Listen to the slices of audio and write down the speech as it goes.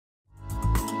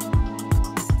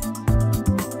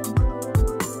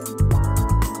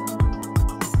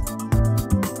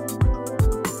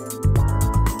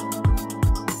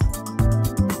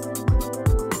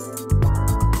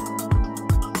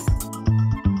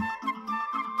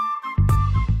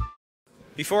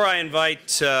Before I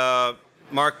invite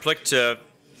Mark Plichta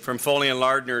from Foley and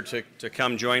Lardner to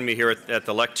come join me here at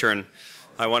the lectern,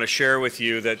 I want to share with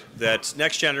you that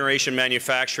next generation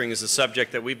manufacturing is a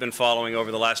subject that we've been following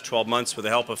over the last 12 months with the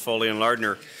help of Foley and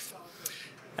Lardner.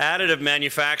 Additive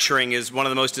manufacturing is one of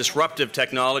the most disruptive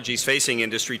technologies facing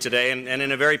industry today, and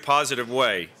in a very positive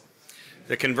way.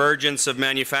 The convergence of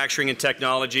manufacturing and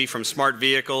technology, from smart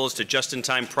vehicles to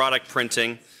just-in-time product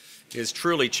printing, is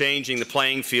truly changing the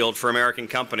playing field for American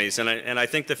companies, and I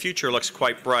think the future looks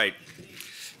quite bright.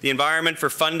 The environment for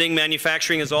funding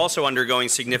manufacturing is also undergoing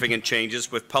significant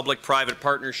changes, with public-private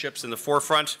partnerships in the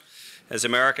forefront as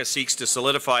America seeks to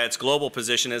solidify its global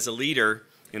position as a leader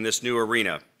in this new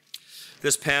arena.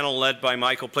 This panel, led by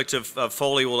Michael Plichta of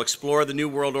Foley, will explore the new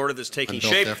world order that's taking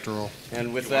shape. After all.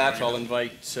 And with that, I'll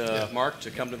invite Mark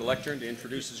to come to the lectern to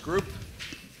introduce his group.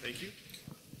 Thank you.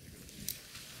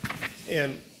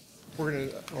 And we're going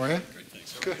to... Oh, yeah?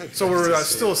 Go ahead. So we're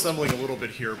still assembling a little bit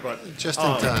here, but... Just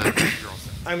in time.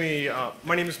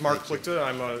 My name is Mark Plichta.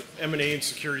 I'm a M&A and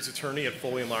securities attorney at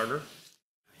Foley and Lardner.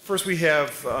 First, we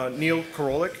have Neil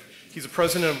Karolek. He's the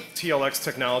president of TLX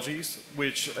Technologies,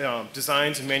 which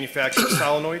designs and manufactures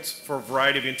solenoids for a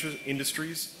variety of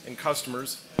industries and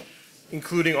customers,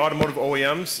 including automotive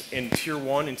OEMs and Tier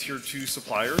 1 and Tier 2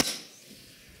 suppliers.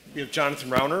 We have Jonathan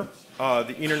Rauner,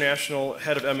 the international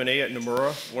head of M&A at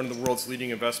Nomura, one of the world's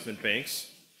leading investment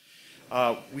banks.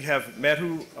 We have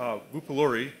Madhu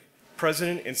Vuppuluri,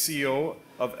 president and CEO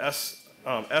of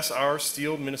Essar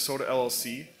Steel Minnesota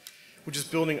LLC, which is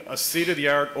building a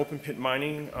state-of-the-art open-pit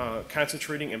mining,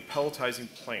 concentrating, and pelletizing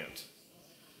plant.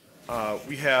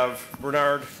 We have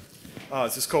Bernard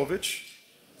Zyscovich,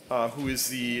 who is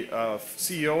the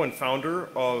CEO and founder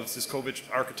of Zyscovich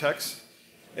Architects,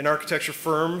 an architecture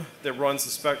firm that runs the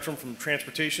spectrum from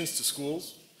transportations to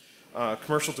schools,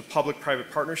 commercial to public-private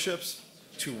partnerships,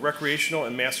 to recreational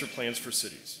and master plans for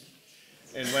cities.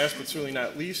 And last but certainly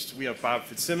not least, we have Bob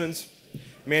Fitzsimmons,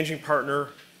 managing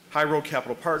partner, High Road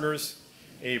Capital Partners,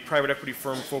 a private equity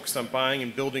firm focused on buying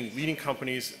and building leading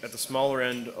companies at the smaller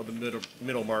end of the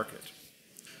middle market.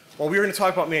 While we're going to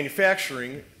talk about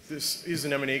manufacturing, this is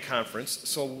an M&A conference,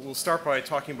 so we'll start by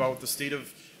talking about the state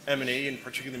of M&A, in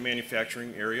particular the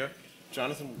manufacturing area.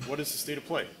 Jonathan, what is the state of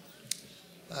play?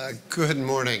 Good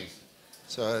morning.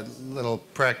 So a little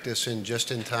practice in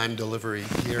just-in-time delivery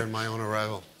here in my own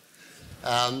arrival.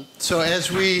 So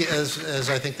as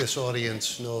I think this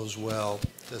audience knows well,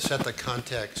 to set the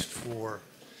context for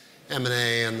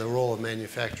M&A and the role of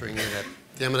manufacturing in it,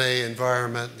 the M&A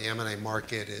environment, the M&A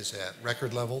market is at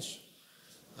record levels,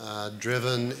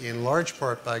 driven in large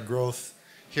part by growth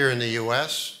here in the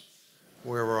U.S.,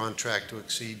 where we're on track to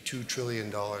exceed $2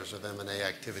 trillion of M&A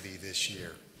activity this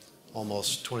year,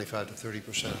 almost 25 to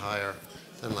 30% higher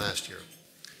than last year.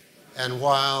 And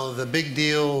while the big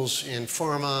deals in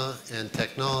pharma and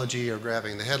technology are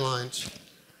grabbing the headlines,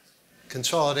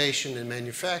 consolidation in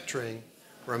manufacturing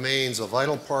remains a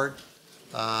vital part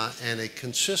and a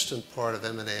consistent part of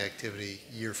M&A activity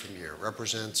year from year.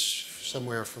 Represents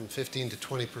somewhere from 15 to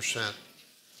 20%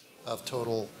 of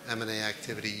total M&A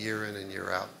activity year in and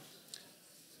year out.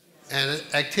 And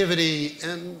M&A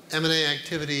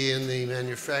activity in the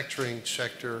manufacturing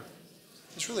sector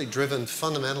is really driven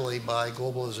fundamentally by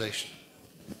globalization.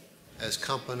 As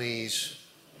companies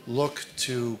look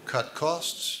to cut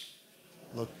costs,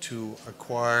 look to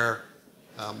acquire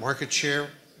market share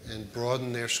and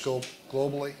broaden their scope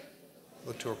globally,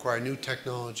 look to acquire new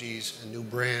technologies and new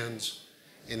brands,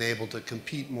 enabled to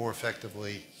compete more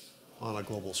effectively on a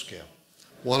global scale.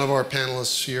 One of our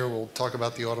panelists here will talk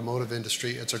about the automotive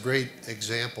industry. It's a great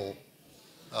example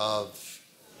of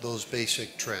those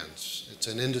basic trends. It's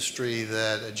an industry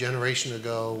that a generation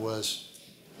ago was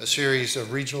a series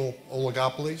of regional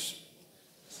oligopolies.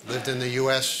 If you lived in the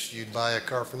US, you'd buy a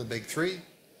car from the big three.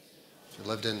 If you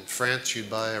lived in France, you'd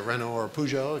buy a Renault or a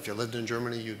Peugeot. If you lived in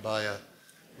Germany, you'd buy a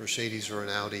Mercedes or an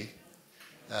Audi.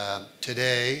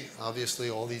 Today, obviously,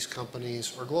 all these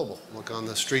companies are global. Look on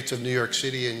the streets of New York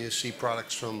City and you see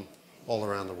products from all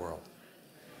around the world.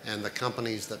 And the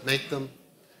companies that make them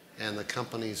and the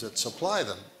companies that supply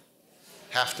them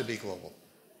have to be global.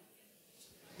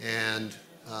 And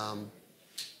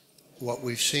what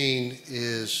we've seen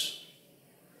is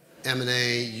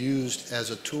M&A used as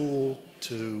a tool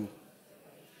to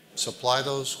supply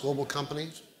those global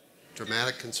companies,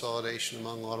 dramatic consolidation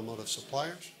among automotive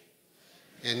suppliers,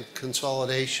 and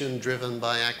consolidation driven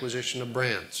by acquisition of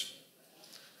brands.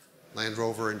 Land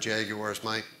Rover and Jaguar is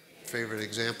my favorite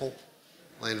example.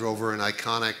 Land Rover, an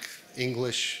iconic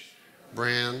English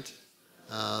brand,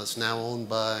 is now owned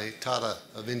by Tata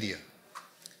of India.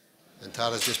 And And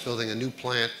Tata's just building a new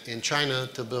plant in China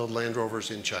to build Land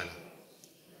Rovers in China.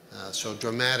 So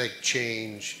dramatic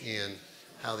change in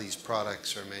how these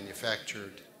products are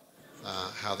manufactured,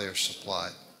 how they're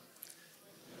supplied.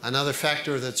 Another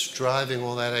factor that's driving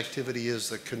all that activity is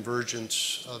the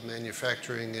convergence of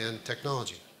manufacturing and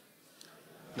technology.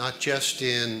 Not just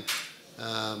in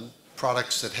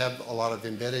products that have a lot of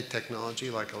embedded technology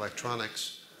like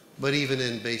electronics, but even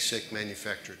in basic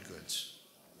manufactured goods,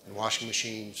 in washing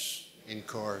machines, in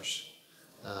cars,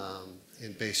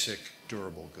 in basic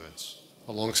durable goods.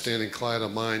 A long-standing client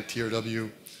of mine, TRW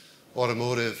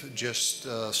Automotive, just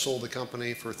sold the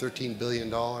company for $13 billion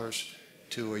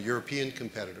to a European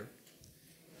competitor,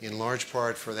 in large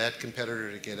part for that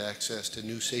competitor to get access to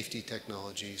new safety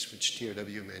technologies which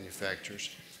TRW manufactures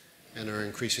and are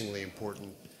increasingly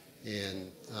important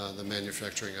in the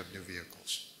manufacturing of new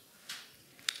vehicles.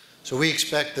 So we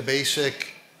expect the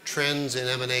basic trends in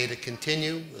M&A to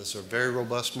continue. It's a very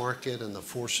robust market, and the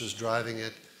forces driving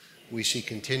it we see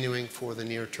continuing for the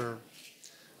near term.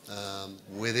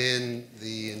 Within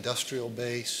the industrial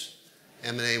base,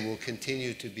 M&A will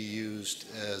continue to be used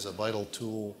as a vital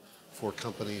tool for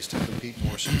companies to compete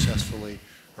more successfully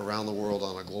around the world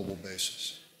on a global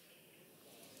basis.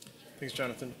 Thanks,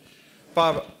 Jonathan.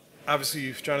 Bob,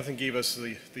 obviously, Jonathan gave us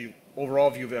the overall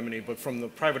view of M&A, but from the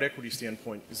private equity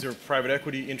standpoint, is there private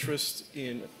equity interest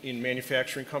in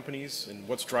manufacturing companies, and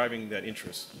what's driving that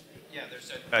interest? Yeah,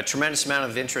 there's a tremendous amount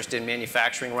of interest in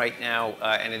manufacturing right now,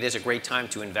 and it is a great time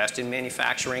to invest in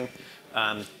manufacturing.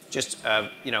 In terms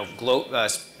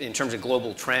of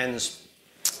global trends,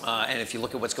 and if you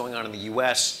look at what's going on in the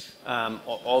U.S.,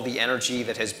 all the energy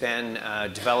that has been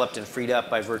developed and freed up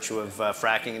by virtue of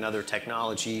fracking and other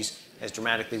technologies has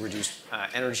dramatically reduced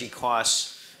energy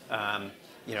costs.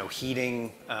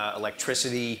 Heating,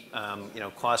 electricity,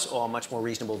 costs all much more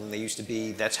reasonable than they used to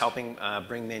be. That's helping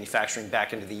bring manufacturing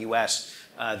back into the U.S.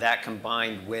 That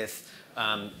combined with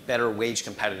better wage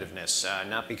competitiveness,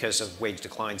 not because of wage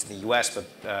declines in the U.S.,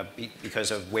 but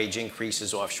because of wage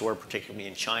increases offshore, particularly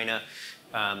in China.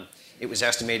 It was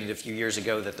estimated a few years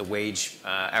ago that the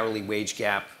hourly wage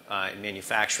gap in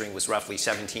manufacturing was roughly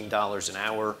 $17 an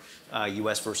hour,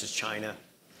 U.S. versus China.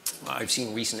 I've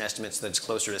seen recent estimates that it's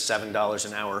closer to $7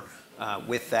 an hour.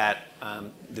 With that,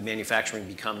 the manufacturing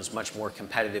becomes much more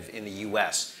competitive in the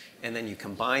U.S. And then you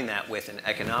combine that with an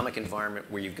economic environment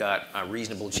where you've got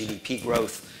reasonable GDP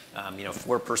growth,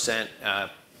 4%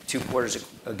 2 quarters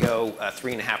ago,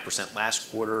 3.5%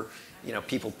 last quarter.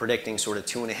 People predicting sort of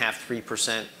 2.5%,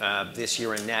 3% this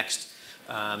year and next.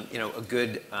 A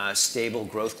good stable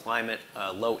growth climate,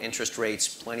 low interest rates,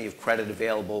 plenty of credit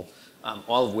available.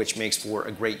 All of which makes for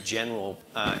a great general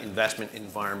investment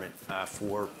environment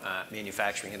for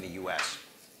manufacturing in the U.S.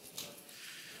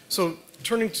 So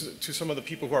turning to some of the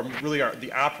people who are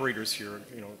the operators here,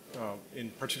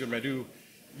 in particular Madhu,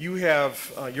 you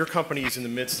have your company is in the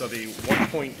midst of a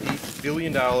 $1.8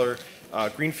 billion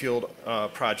greenfield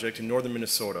project in northern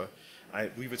Minnesota. I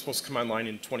believe it's supposed to come online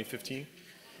in 2015.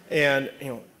 And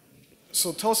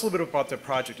so tell us a little bit about that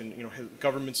project and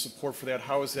government support for that.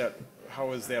 How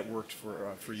has that worked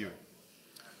for you?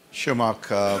 Sure,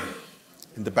 Mark.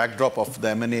 In the backdrop of the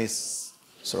M&A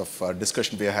sort of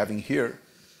discussion we are having here,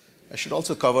 I should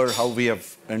also cover how we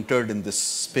have entered in this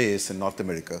space in North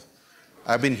America.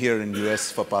 I've been here in the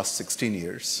US for past 16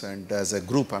 years, and as a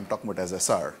group, I'm talking about as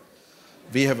Essar,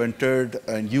 we have entered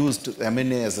and used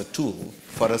M&A as a tool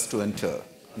for us to enter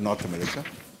North America.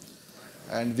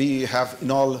 And we have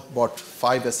in all bought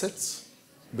 5 assets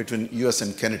between US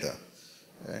and Canada.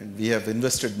 And we have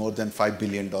invested more than $5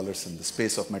 billion in the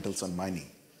space of metals and mining.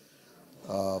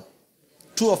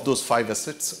 2 of those 5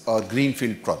 assets are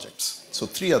greenfield projects. So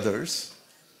 3 others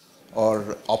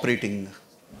are operating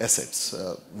assets.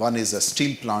 One is a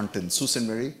steel plant in Sault Ste.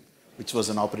 Marie, which was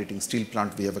an operating steel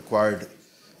plant we have acquired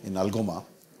in Algoma.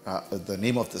 The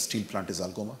name of the steel plant is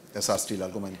Algoma, Essar Steel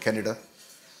Algoma in Canada.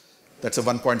 That's a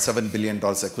 $1.7 billion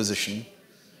acquisition.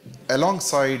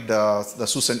 Alongside the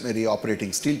Sault Ste. Marie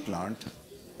operating steel plant,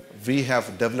 we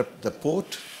have developed the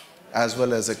port as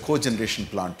well as a cogeneration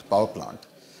plant, power plant,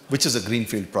 which is a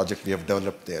greenfield project we have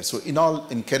developed there. So in all,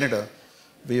 in Canada,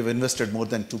 we have invested more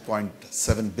than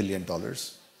 $2.7 billion.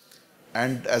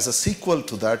 And as a sequel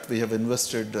to that, we have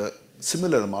invested a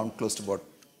similar amount, close to about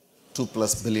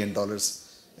 $2+ billion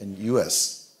in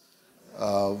US.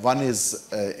 One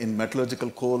is in metallurgical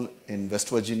coal in West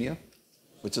Virginia,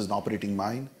 which is an operating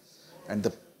mine.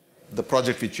 And the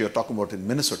project which you're talking about in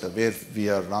Minnesota, where we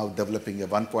are now developing a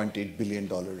 $1.8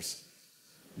 billion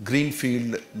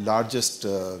greenfield, largest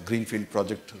greenfield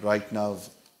project right now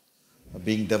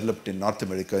being developed in North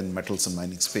America in metals and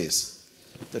mining space.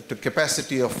 The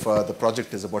capacity of the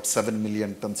project is about 7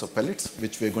 million tons of pellets,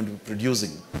 which we're going to be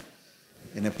producing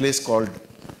in a place called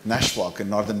Nashwauk in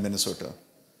northern Minnesota.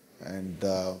 And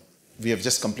we have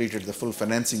just completed the full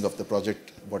financing of the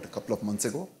project about a couple of months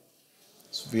ago.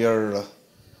 So we are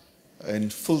in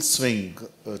full swing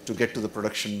to get to the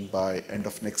production by end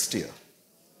of next year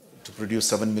to produce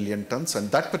 7 million tons.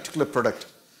 And that particular product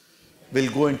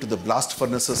will go into the blast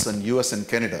furnaces in US and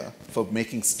Canada for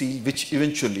making steel, which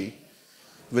eventually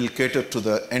will cater to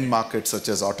the end markets such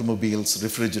as automobiles,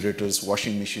 refrigerators,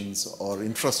 washing machines, or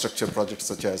infrastructure projects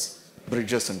such as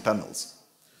bridges and tunnels.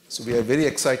 So we are very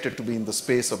excited to be in the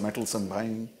space of metals and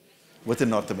mining within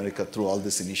North America through all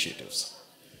these initiatives.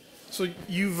 So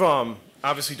you've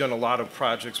obviously done a lot of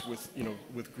projects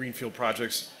with greenfield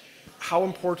projects. How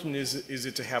important is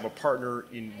it to have a partner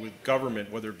with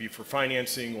government, whether it be for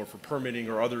financing or for permitting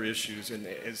or other issues? And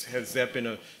has that been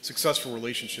a successful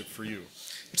relationship for you?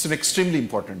 It's an extremely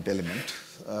important element.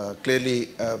 Clearly,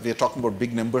 we are talking about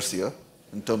big numbers here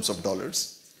in terms of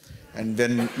dollars. And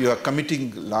when you are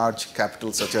committing large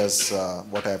capital, such as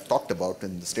what I have talked about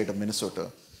in the state of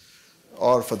Minnesota,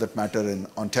 or for that matter in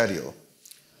Ontario,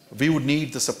 we would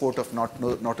need the support of not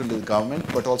only the government,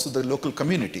 but also the local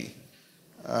community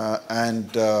and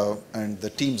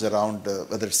the teams around,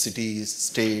 whether cities,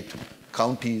 state,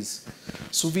 counties.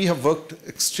 So we have worked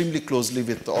extremely closely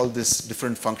with all these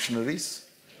different functionaries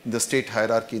in the state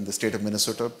hierarchy in the state of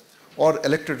Minnesota, or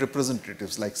elected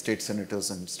representatives like state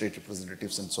senators and state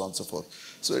representatives and so on and so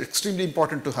forth. So it's extremely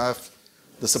important to have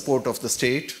the support of the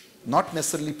state, not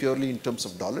necessarily purely in terms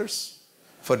of dollars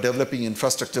for developing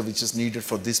infrastructure which is needed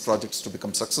for these projects to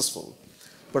become successful,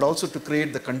 but also to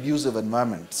create the conducive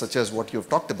environment, such as what you've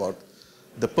talked about,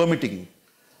 the permitting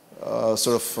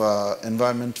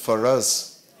environment for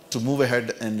us to move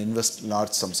ahead and invest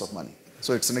large sums of money.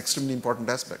 So it's an extremely important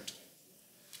aspect.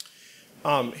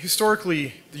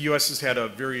 Historically, the U.S. has had a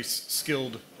very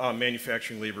skilled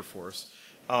manufacturing labor force.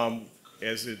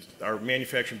 As our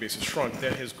manufacturing base has shrunk,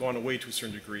 that has gone away to a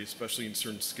certain degree, especially in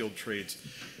certain skilled trades.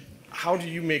 How do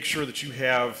you make sure that you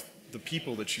have the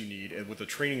people that you need and with the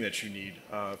training that you need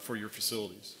for your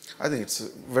facilities? I think it's a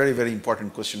very, very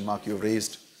important question, Mark, you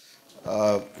raised.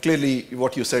 Clearly,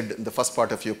 what you said in the first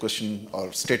part of your question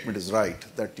or statement is right,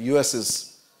 that the U.S.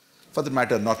 is, for the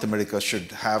matter, North America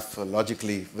should have a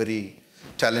logically very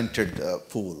talented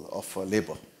pool of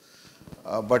labor.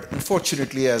 But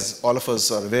unfortunately, as all of us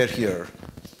are aware here,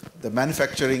 the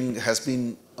manufacturing has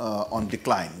been on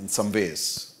decline in some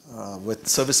ways, with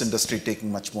service industry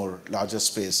taking much more larger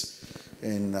space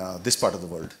in this part of the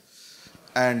world.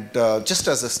 And just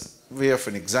as a way of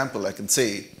an example, I can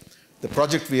say the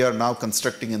project we are now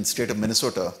constructing in the state of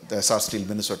Minnesota, the Essar Steel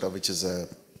Minnesota, which is a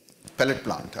pellet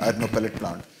plant, iron ore pellet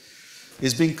plant,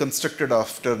 is being constructed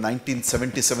after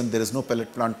 1977. There is no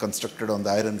pellet plant constructed on the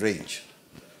Iron Range.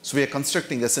 So we are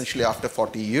constructing essentially after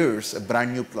 40 years a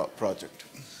brand new project.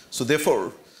 So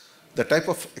therefore, the type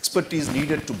of expertise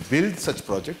needed to build such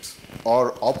projects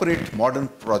or operate modern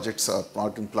projects or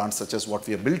modern plants such as what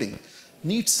we are building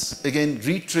needs, again,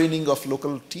 retraining of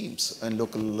local teams and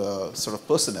local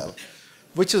personnel,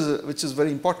 which is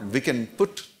very important. We can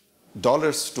put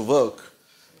dollars to work,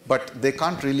 but they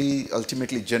can't really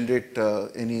ultimately generate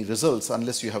any results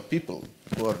unless you have people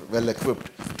who are well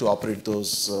equipped to operate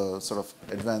those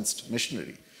advanced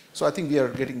machinery. So I think we are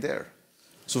getting there.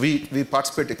 So we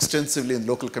participate extensively in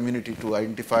local community to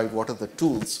identify what are the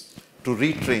tools to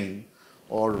retrain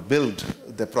or build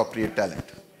the appropriate talent.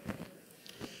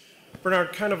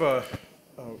 Bernard, kind of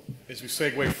as we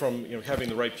segue from having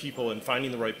the right people and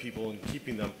finding the right people and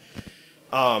keeping them,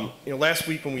 last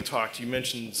week when we talked, you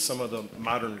mentioned some of the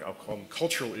modern, I'll call them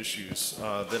cultural issues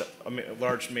that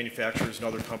large manufacturers and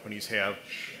other companies have,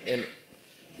 and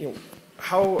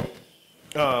how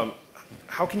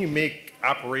can you make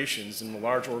operations in the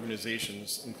large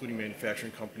organizations, including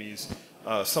manufacturing companies,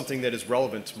 something that is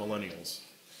relevant to millennials?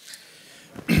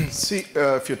 See,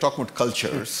 if you're talking about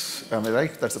cultures, am I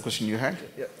right? That's the question you had?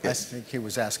 Yeah. Yes. I think he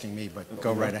was asking me, but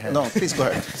go right ahead. No, please go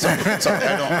ahead. Sorry,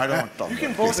 I don't want to talk. You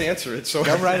can both answer it. So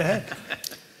go right ahead.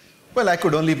 Well, I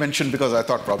could only mention because I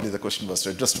thought probably the question was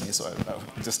addressed to me, so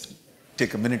I'll just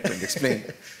take a minute to explain.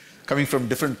 Coming from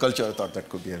different culture, I thought that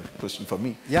could be a question for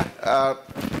me. Yeah.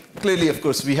 Clearly, of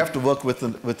course, we have to work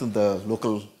within the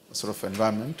local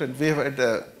environment, and we have had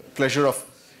the pleasure of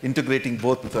integrating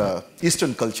both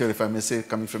Eastern culture, if I may say,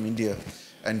 coming from India,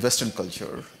 and Western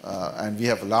culture. And we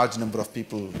have a large number of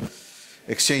people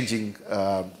exchanging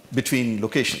between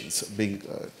locations, being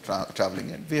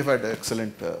traveling, and we have had an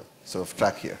excellent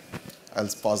track here. I'll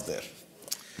pause there.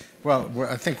 Well,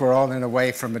 I think we're all in a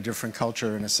way from a different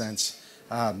culture in a sense.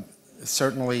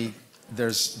 Certainly,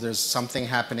 there's something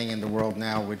happening in the world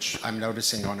now which I'm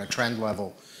noticing on a trend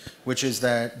level, which is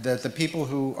that the people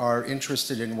who are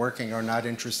interested in working are not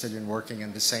interested in working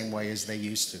in the same way as they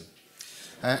used to.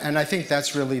 And I think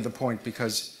that's really the point,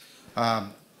 because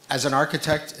as an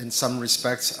architect, in some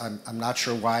respects, I'm not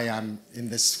sure why I'm in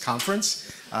this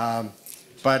conference,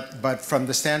 but from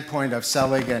the standpoint of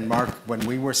Selig and Mark, when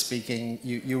we were speaking,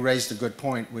 you raised a good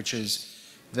point, which is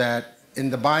that in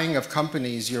the buying of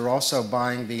companies, you're also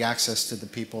buying the access to the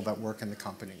people that work in the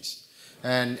companies.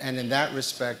 And in that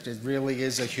respect, it really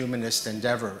is a humanist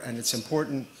endeavor, and it's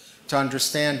important to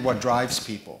understand what drives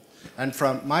people. And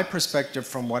from my perspective,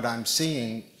 from what I'm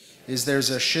seeing, is there's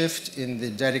a shift in the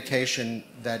dedication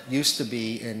that used to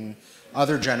be in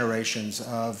other generations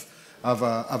of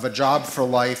a job for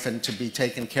life and to be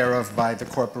taken care of by the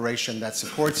corporation that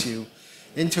supports you,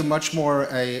 into much more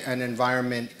an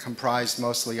environment comprised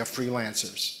mostly of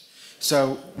freelancers.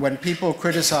 So when people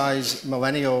criticize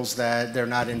millennials that they're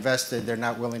not invested, they're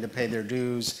not willing to pay their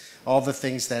dues, all the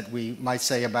things that we might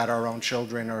say about our own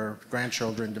children or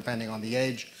grandchildren, depending on the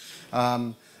age,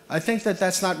 I think that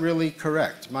that's not really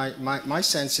correct. My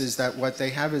sense is that what they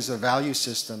have is a value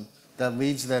system that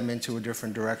leads them into a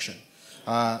different direction,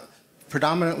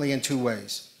 predominantly in two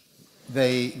ways.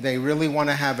 They really want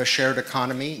to have a shared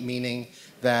economy, meaning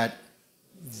that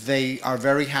they are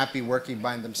very happy working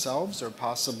by themselves or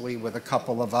possibly with a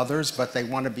couple of others, but they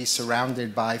want to be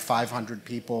surrounded by 500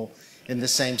 people in the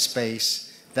same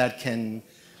space that can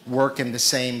work in the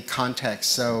same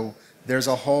context. So there's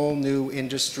a whole new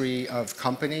industry of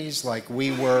companies like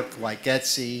WeWork, like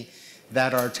Etsy,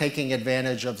 that are taking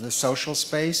advantage of the social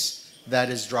space that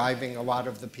is driving a lot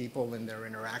of the people in their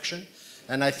interaction.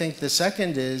 And I think the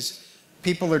second is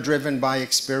people are driven by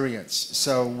experience.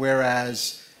 So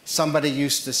whereas somebody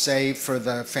used to save for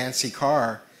the fancy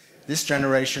car, this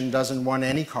generation doesn't want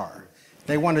any car.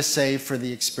 They want to save for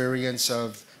the experience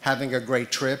of having a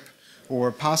great trip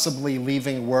or possibly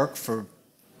leaving work for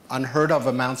unheard of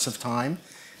amounts of time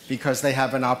because they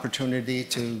have an opportunity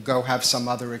to go have some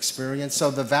other experience.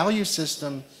 So the value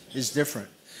system is different.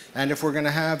 And if we're going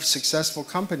to have successful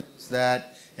companies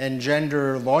that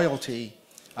engender loyalty,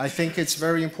 I think it's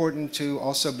very important to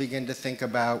also begin to think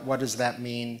about what does that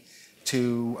mean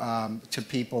to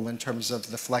people in terms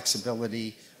of the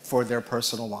flexibility for their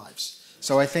personal lives.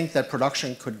 So I think that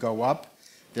production could go up.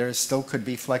 There still could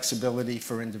be flexibility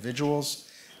for individuals,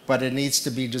 but it needs to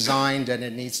be designed and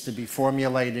it needs to be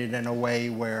formulated in a way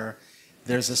where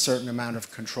there's a certain amount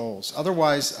of controls.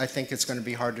 Otherwise, I think it's going to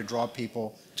be hard to draw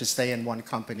people to stay in one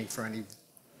company for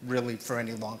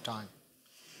any long time.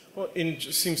 Well, and it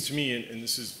just seems to me, and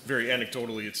this is very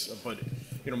anecdotally, but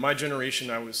my generation,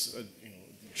 I was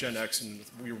Gen X, and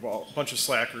we were all a bunch of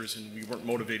slackers, and we weren't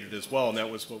motivated as well, and that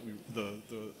was what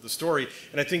the story.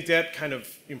 And I think that kind of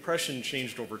impression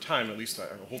changed over time. At least I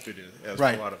hope it has for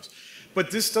a lot of us.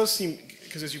 But this does seem,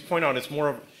 because as you point out,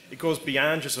 it goes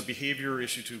beyond just a behavior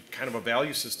issue to kind of a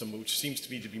value system, which seems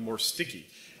to me to be more sticky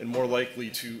and more likely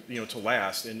to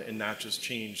last and not just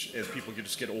change as people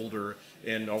just get older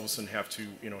and all of a sudden have to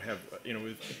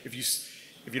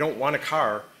if you don't want a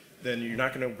car, then you're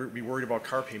not going to be worried about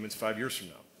car payments 5 years from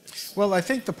now. Well, I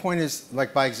think the point is,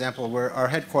 like by example, where our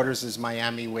headquarters is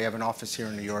Miami, we have an office here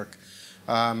in New York.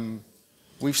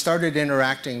 We've started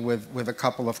interacting with a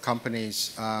couple of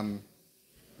companies.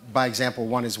 By example,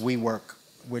 one is WeWork,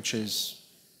 which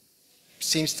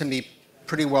seems to me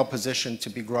pretty well positioned to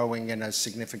be growing in a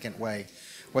significant way.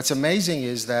 What's amazing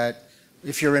is that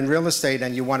if you're in real estate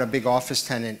and you want a big office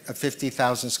tenant, a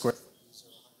 50,000 square foot user,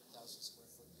 100,000 square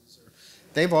foot user,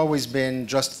 they've always been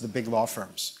just the big law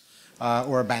firms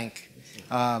or a bank.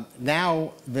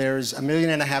 Now there's 1.5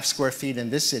 million square feet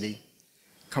in this city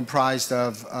comprised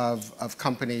of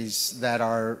companies that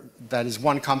is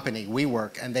one company,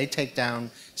 WeWork, and they take down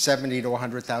 70 to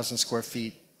 100,000 square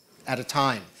feet at a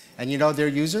time. And you know their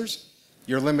users?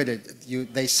 You're limited.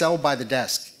 They sell by the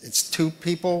desk. It's 2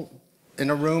 people in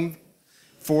a room,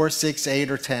 4, 6,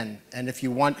 8, or 10. And if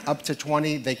you want up to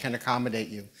 20, they can accommodate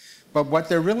you. But what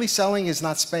they're really selling is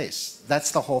not space.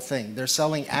 That's the whole thing. They're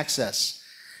selling access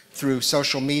through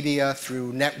social media,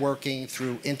 through networking,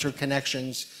 through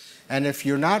interconnections. And if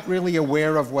you're not really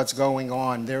aware of what's going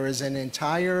on, there is an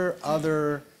entire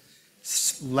other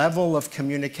level of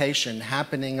communication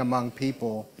happening among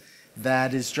people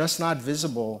that is just not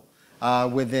visible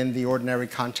within the ordinary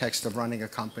context of running a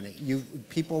company.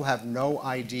 People have no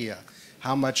idea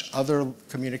how much other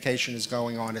communication is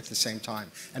going on at the same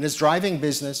time. And it's driving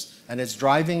business, and it's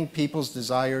driving people's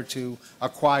desire to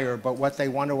acquire, but what they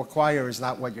want to acquire is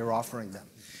not what you're offering them.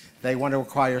 They want to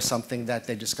acquire something that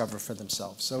they discover for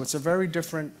themselves. So it's a very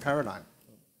different paradigm.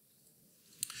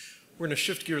 We're going to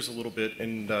shift gears a little bit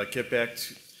and get back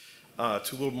to a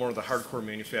little more of the hardcore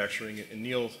manufacturing. And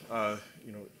Neil, that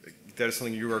is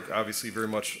something you are obviously very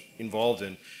much involved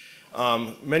in.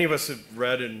 Many of us have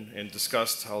read and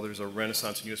discussed how there's a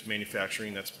renaissance in U.S.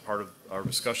 manufacturing. That's part of our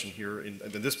discussion here in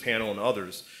this panel and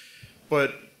others.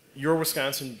 But your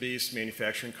Wisconsin-based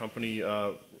manufacturing company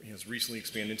has recently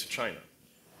expanded into China.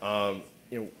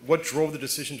 What drove the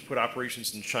decision to put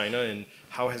operations in China, and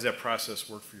how has that process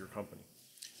worked for your company?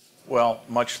 Well,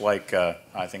 much like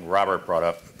I think Robert brought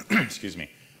up, excuse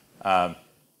me,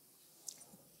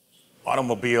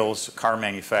 automobiles, car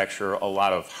manufacturer, a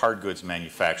lot of hard goods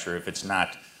manufacturer, if it's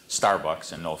not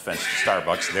Starbucks, and no offense to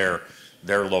Starbucks,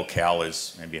 their locale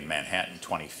is maybe in Manhattan,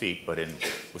 20 feet, but in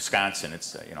Wisconsin,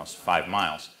 it's 5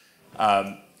 miles.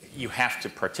 You have to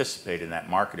participate in that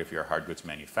market if you're a hard goods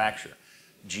manufacturer.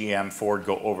 GM, Ford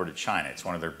go over to China. It's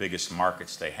one of their biggest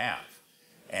markets they have.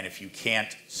 And if you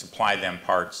can't supply them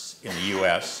parts in the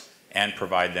US and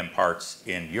provide them parts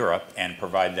in Europe and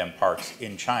provide them parts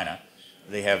in China,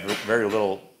 they have very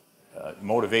little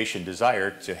motivation,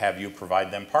 desire to have you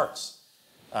provide them parts.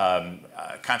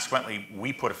 Consequently,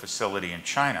 we put a facility in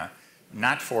China,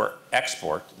 not for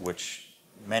export, which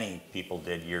many people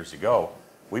did years ago.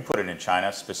 We put it in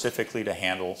China specifically to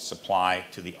handle supply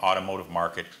to the automotive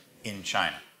market in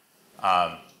China.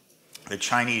 The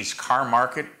Chinese car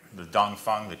market, the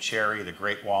Dongfeng, the Chery, the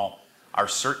Great Wall, are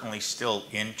certainly still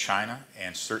in China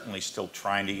and certainly still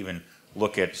trying to even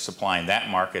look at supplying that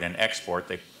market and export.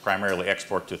 They primarily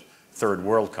export to third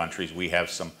world countries. We have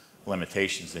some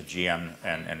limitations that GM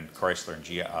and Chrysler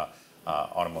and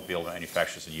automobile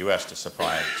manufacturers in the US to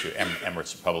supply to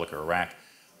Emirates Republic or Iraq.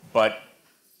 But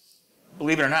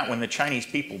believe it or not, when the Chinese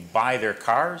people buy their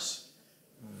cars,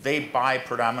 they buy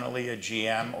predominantly a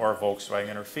GM or a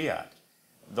Volkswagen or Fiat.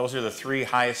 Those are the 3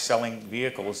 highest selling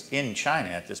vehicles in China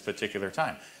at this particular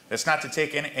time. That's not to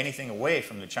take anything away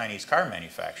from the Chinese car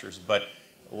manufacturers, but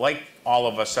like all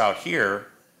of us out here,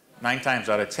 9 times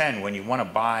out of 10, when you want to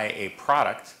buy a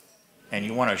product and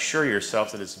you want to assure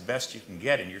yourself that it's the best you can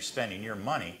get and you're spending your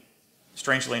money,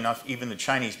 strangely enough, even the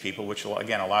Chinese people, which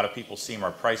again, a lot of people see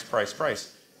are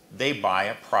price, they buy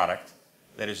a product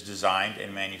that is designed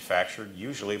and manufactured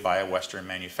usually by a Western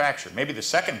manufacturer. Maybe the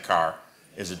second car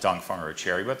is a Dongfeng or a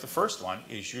Chery, but the first one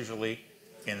is usually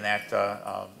in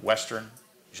that Western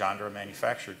genre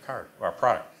manufactured car or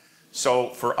product. So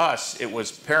for us, it was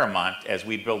paramount as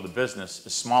we build the business,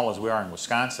 as small as we are in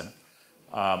Wisconsin.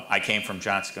 I came from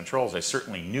Johnson Controls. I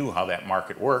certainly knew how that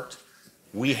market worked.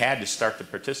 We had to start to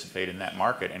participate in that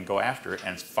market and go after it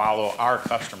and follow our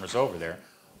customers over there,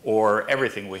 or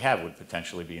everything we have would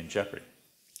potentially be in jeopardy.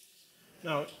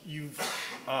 Now, you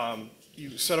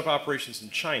set up operations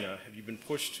in China. Have you been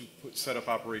pushed to set up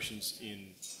operations in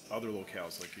other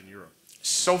locales, like in Europe?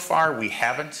 So far, we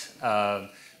haven't.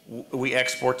 We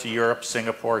export to Europe,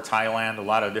 Singapore, Thailand, a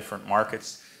lot of different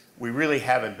markets. We really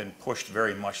haven't been pushed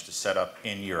very much to set up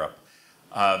in Europe.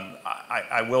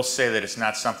 I will say that it's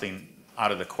not something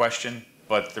out of the question,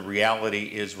 but the reality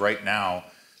is right now,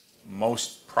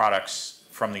 most products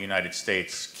from the United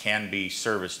States can be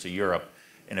serviced to Europe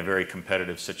in a very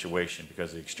competitive situation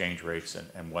because of the exchange rates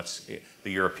and what's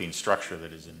the European structure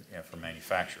that is for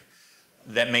manufacture.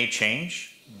 That may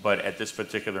change, but at this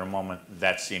particular moment,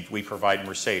 that seems, we provide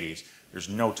Mercedes. There's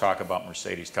no talk about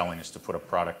Mercedes telling us to put a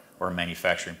product or a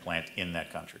manufacturing plant in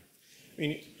that country. I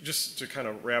mean, just to kind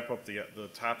of wrap up the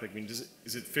topic, I mean,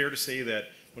 is it fair to say that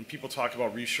when people talk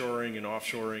about reshoring and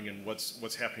offshoring and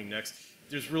what's happening next,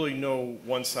 there's really no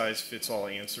one-size-fits-all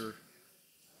answer?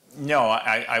 No,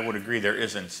 I would agree there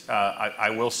isn't. I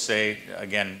will say,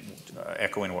 again,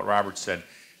 echoing what Robert said,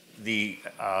 the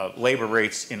labor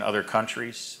rates in other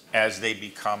countries, as they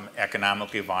become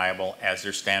economically viable, as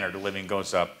their standard of living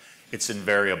goes up, it's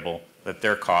invariable that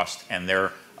their cost and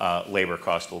their labor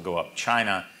cost will go up.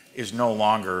 China is no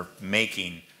longer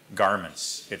making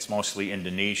garments. It's mostly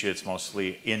Indonesia, it's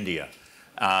mostly India,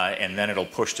 and then it'll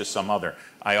push to some other.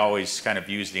 I always kind of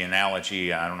use the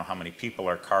analogy, I don't know how many people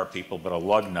are car people, but a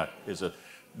lug nut is a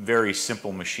very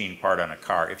simple machine part on a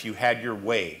car. If you had your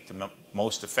way to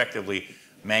most effectively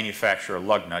manufacture a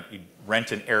lug nut, you'd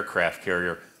rent an aircraft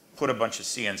carrier, put a bunch of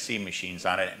CNC machines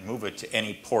on it, and move it to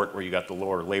any port where you got the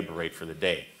lower labor rate for the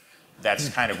day. That's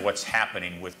kind of what's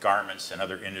happening with garments and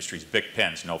other industries. Bic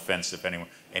pens, no offense if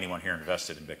anyone here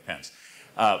invested in Bic pens.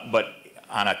 But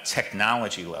on a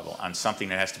technology level, on something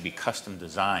that has to be custom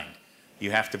designed, you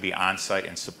have to be on site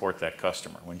and support that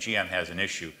customer. When GM has an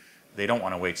issue, they don't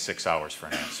want to wait 6 hours for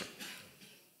an answer.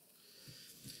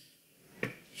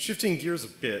 Shifting gears a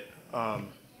bit,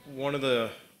 one of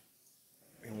the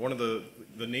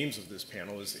names of this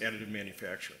panel is additive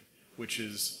manufacturing, which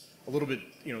is a little bit,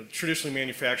 traditionally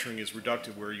manufacturing is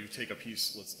reductive, where you take a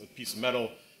piece of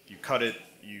metal, you cut it,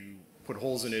 you put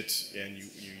holes in it, and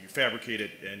you fabricate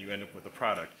it, and you end up with a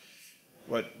product.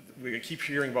 But we keep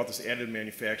hearing about this additive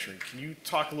manufacturing. Can you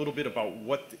talk a little bit about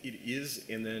what it is,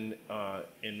 and then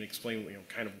and explain,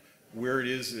 kind of where it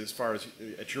is as far as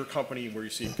at your company and where you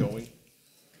see it going?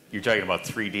 You're talking about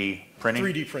 3D printing?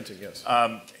 3D printing, yes.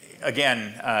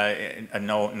 Again,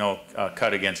 no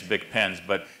cut against big pens,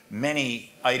 but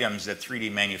many items that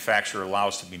 3D manufacturer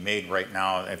allows to be made right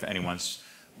now, if anyone's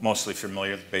mostly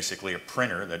familiar, basically a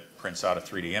printer that prints out a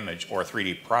 3D image or a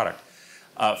 3D product.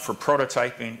 For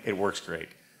prototyping, it works great.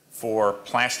 For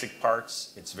plastic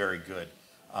parts, it's very good.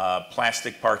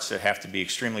 Plastic parts that have to be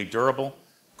extremely durable,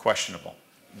 questionable.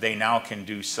 They now can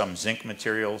do some zinc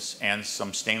materials and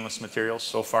some stainless materials.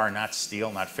 So far, not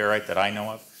steel, not ferrite that I know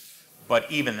of.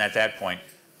 But even at that point,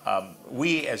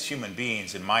 we as human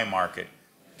beings in my market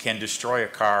can destroy a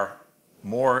car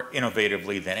more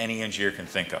innovatively than any engineer can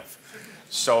think of.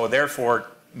 So therefore,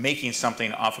 making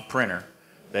something off a printer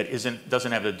that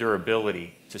doesn't have the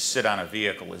durability to sit on a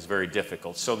vehicle is very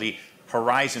difficult. So the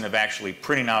horizon of actually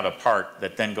printing out a part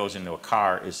that then goes into a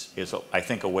car is I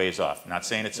think, a ways off. I'm not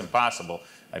saying it's impossible.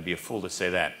 I'd be a fool to say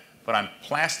that. But on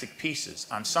plastic pieces,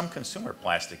 on some consumer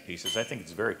plastic pieces, I think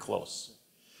it's very close.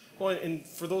 Well, and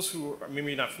for those who are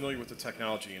maybe not familiar with the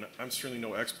technology, and I'm certainly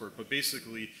no expert, but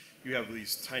basically you have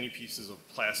these tiny pieces of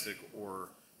plastic or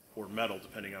metal,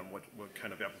 depending on what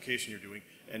kind of application you're doing,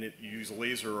 and you use a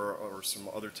laser or some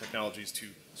other technologies to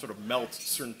sort of melt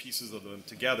certain pieces of them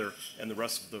together, and the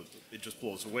rest of it just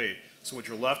blows away. So what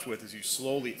you're left with is you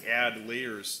slowly add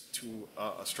layers to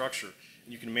a structure.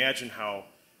 And you can imagine how,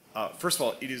 first of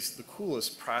all, it is the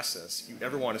coolest process you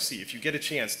ever want to see. If you get a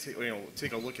chance,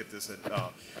 take a look at this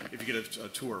if you get a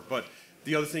tour. But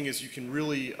the other thing is you can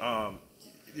really,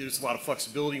 there's a lot of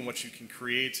flexibility in what you can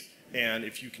create. And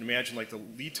if you can imagine, like, the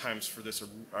lead times for this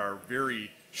are very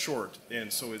short.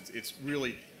 And so it's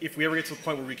really, if we ever get to the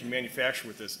point where we can manufacture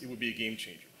with this, it would be a game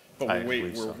changer. But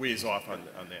we're ways off on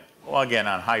that. Well, again,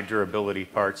 on high durability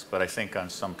parts, but I think on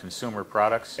some consumer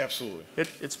products, absolutely,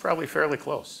 it's probably fairly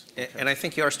close. And I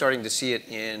think you are starting to see it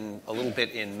a little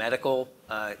bit in medical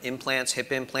implants,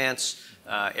 hip implants,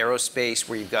 aerospace,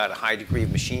 where you've got a high degree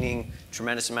of machining,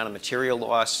 tremendous amount of material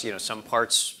loss. Some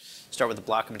parts start with a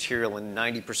block of material, and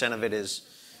 90% of it is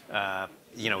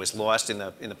lost in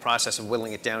the process of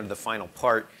whittling it down to the final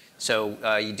part.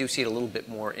 So you do see it a little bit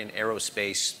more in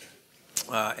aerospace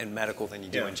and medical than you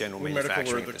do in general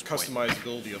manufacturing. Medical, where the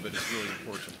customizability of it is really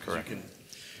important.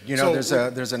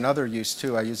 Correct. There's another use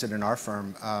too. I use it in our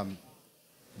firm.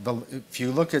 If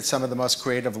you look at some of the most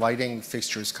creative lighting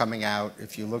fixtures coming out,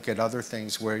 if you look at other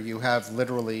things where you have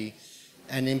literally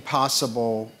an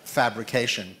impossible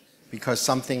fabrication because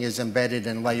something is embedded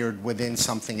and layered within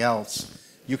something else,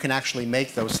 you can actually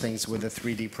make those things with a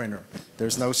 3D printer.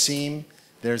 There's no seam,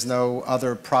 there's no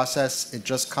other process. It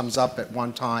just comes up at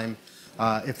one time.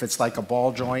 If it's like a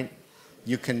ball joint,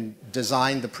 you can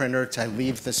design the printer to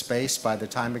leave the space. By the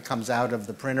time it comes out of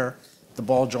the printer, the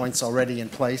ball joint's already in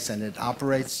place and it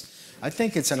operates. I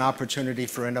think it's an opportunity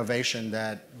for innovation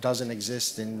that doesn't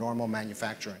exist in normal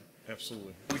manufacturing.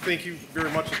 Absolutely. We thank you very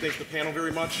much and thank the panel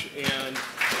very much, and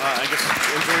I guess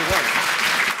enjoy your lunch.